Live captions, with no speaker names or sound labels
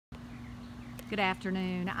Good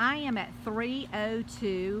afternoon. I am at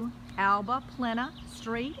 302 Alba Plena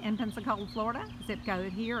Street in Pensacola, Florida. Zip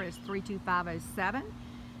code here is 32507.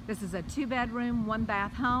 This is a 2-bedroom,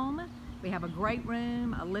 1-bath home. We have a great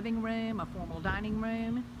room, a living room, a formal dining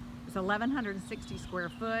room. It's 1,160 square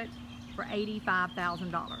foot for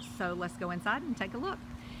 $85,000. So let's go inside and take a look.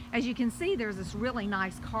 As you can see, there's this really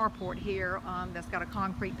nice carport here that's got a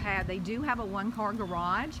concrete pad. They do have a 1-car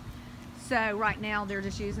garage. So right now they're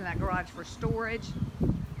just using that garage for storage.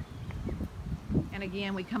 And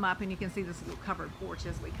again, we come up and you can see this little covered porch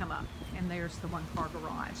as we come up, and there's the 1-car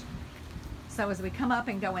garage. So as we come up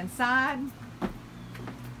and go inside,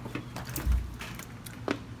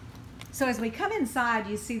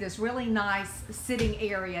 you see this really nice sitting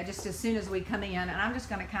area just as soon as we come in, and I'm just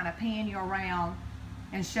going to kind of pan you around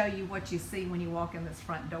and show you what you see when you walk in this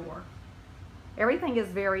front door. Everything is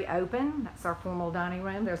very open. That's our formal dining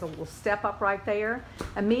room. There's a little step up right there.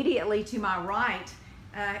 Immediately to my right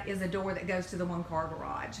is a door that goes to the 1-car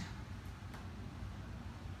garage.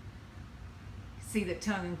 See the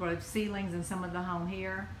tongue and groove ceilings in some of the home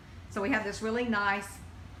here. So we have this really nice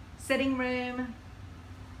sitting room.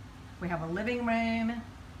 We have a living room.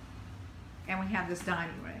 And we have this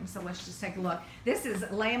dining room. So let's just take a look. This is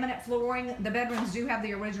laminate flooring. The bedrooms do have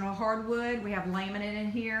the original hardwood. We have laminate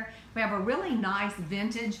in here. We have a really nice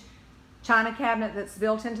vintage china cabinet that's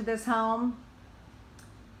built into this home.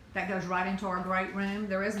 That goes right into our great room.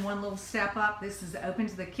 There is one little step up. This is open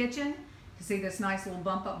to the kitchen. You see this nice little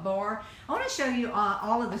bump up bar. I want to show you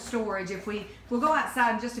all of the storage. We'll go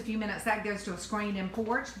outside in just a few minutes. That goes to a screened-in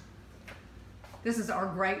porch. This is our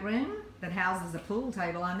great room that houses a pool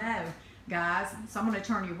table, I know, guys. So I'm going to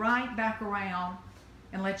turn you right back around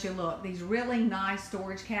and let you look. These really nice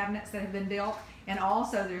storage cabinets that have been built, and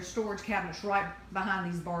also there's storage cabinets right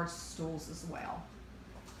behind these bar stools as well.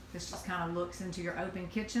 This just kind of looks into your open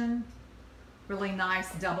kitchen. Really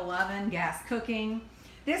nice double oven, gas cooking.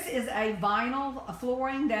 This is a vinyl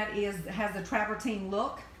flooring that has the travertine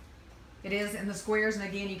look. It is in the squares, and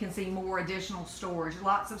again you can see more additional storage,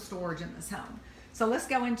 lots of storage in this home. So let's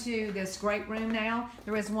go into this great room now.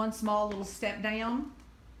 There is one small little step down.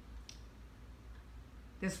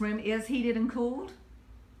 This room is heated and cooled.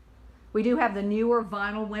 We do have the newer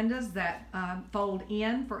vinyl windows that fold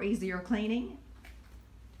in for easier cleaning.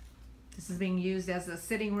 This is being used as a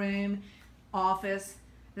sitting room, office.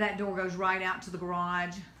 That door goes right out to the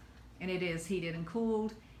garage, and it is heated and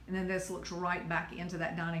cooled. And then this looks right back into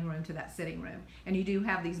that dining room to that sitting room. And you do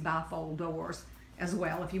have these bifold doors as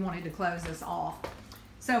well if you wanted to close this off.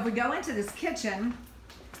 So if we go into this kitchen,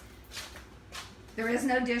 there is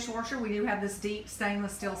no dishwasher. We do have this deep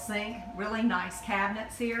stainless steel sink. Really nice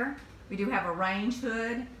cabinets here. We do have a range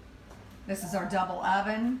hood. This is our double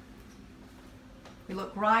oven. We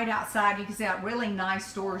look right outside. You can see a really nice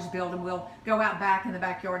storage building. We'll go out back in the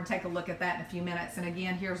backyard and take a look at that in a few minutes. And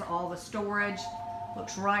again, here's all the storage.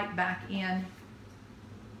 Looks right back in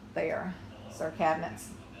there. It's our cabinets.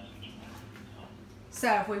 So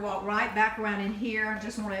if we walk right back around in here,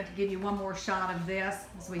 just wanted to give you one more shot of this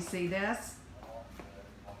as we see this.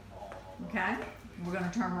 Okay, we're going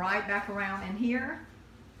to turn right back around in here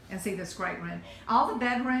and see this great room. All the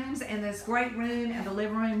bedrooms and this great room and the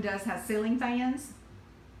living room does have ceiling fans.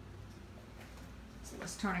 So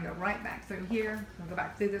let's turn and go right back through here. We'll go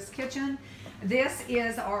back through this kitchen. This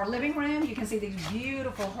is our living room. You can see these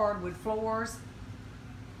beautiful hardwood floors.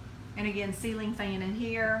 And again, ceiling fan in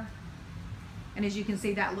here. And as you can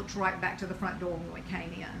see, that looks right back to the front door when we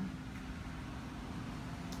came in.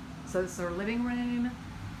 So this is our living room.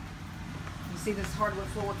 You see this hardwood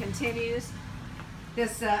floor continues.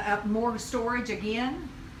 This more storage again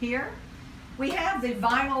here. We have the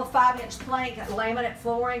vinyl 5-inch plank laminate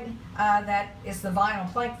flooring. That is the vinyl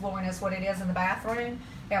plank flooring is what it is in the bathroom.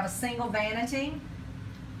 We have a single vanity.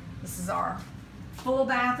 This is our full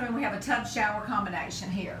bathroom. We have a tub shower combination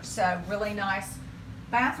here. So really nice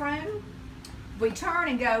bathroom. We turn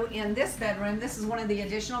and go in this bedroom. This is one of the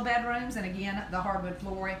additional bedrooms, and again, the hardwood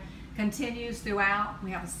flooring continues throughout. We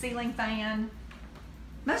have a ceiling fan.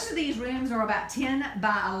 Most of these rooms are about 10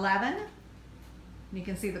 by 11. You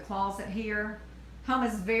can see the closet here. Home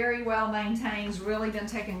is very well maintained, it's really been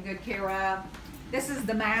taken good care of. This is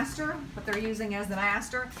the master, what they're using as the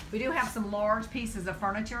master. We do have some large pieces of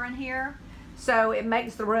furniture in here, so it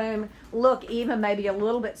makes the room look even maybe a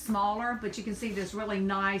little bit smaller, but you can see this really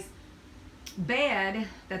nice bed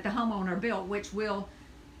that the homeowner built, which we'll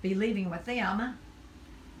be leaving with them.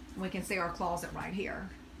 We can see our closet right here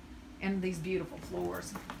and these beautiful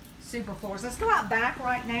floors, super floors. Let's go out back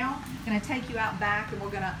right now. I'm going to take you out back and we're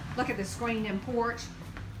going to look at the screened-in porch.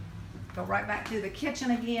 Go right back to the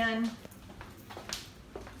kitchen again.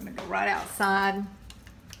 I'm gonna go right outside.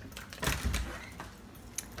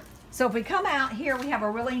 So if we come out here, we have a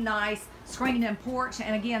really nice screened-in porch.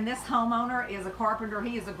 And again, this homeowner is a carpenter.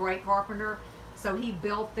 He is a great carpenter, so he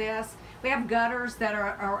built this. We have gutters that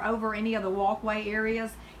are over any of the walkway areas,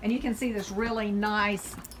 and you can see this really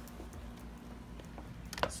nice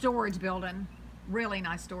storage building. Really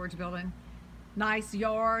nice storage building. Nice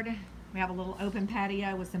yard. We have a little open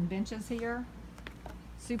patio with some benches here.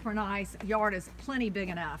 Super nice. Yard is plenty big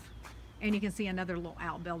enough. And you can see another little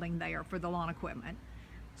outbuilding there for the lawn equipment.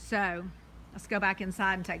 So let's go back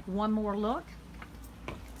inside and take one more look.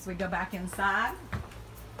 So we go back inside.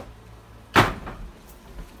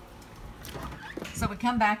 So we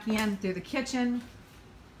come back in through the kitchen.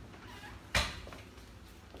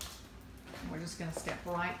 We're just going to step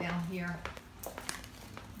right down here.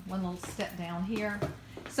 One little step down here.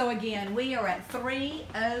 So again, we are at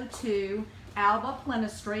 302 Alba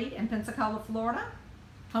Plymouth Street in Pensacola, Florida.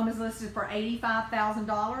 Home is listed for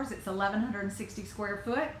 $85,000. It's 1,160 square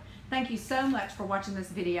foot. Thank you so much for watching this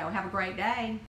video. Have a great day.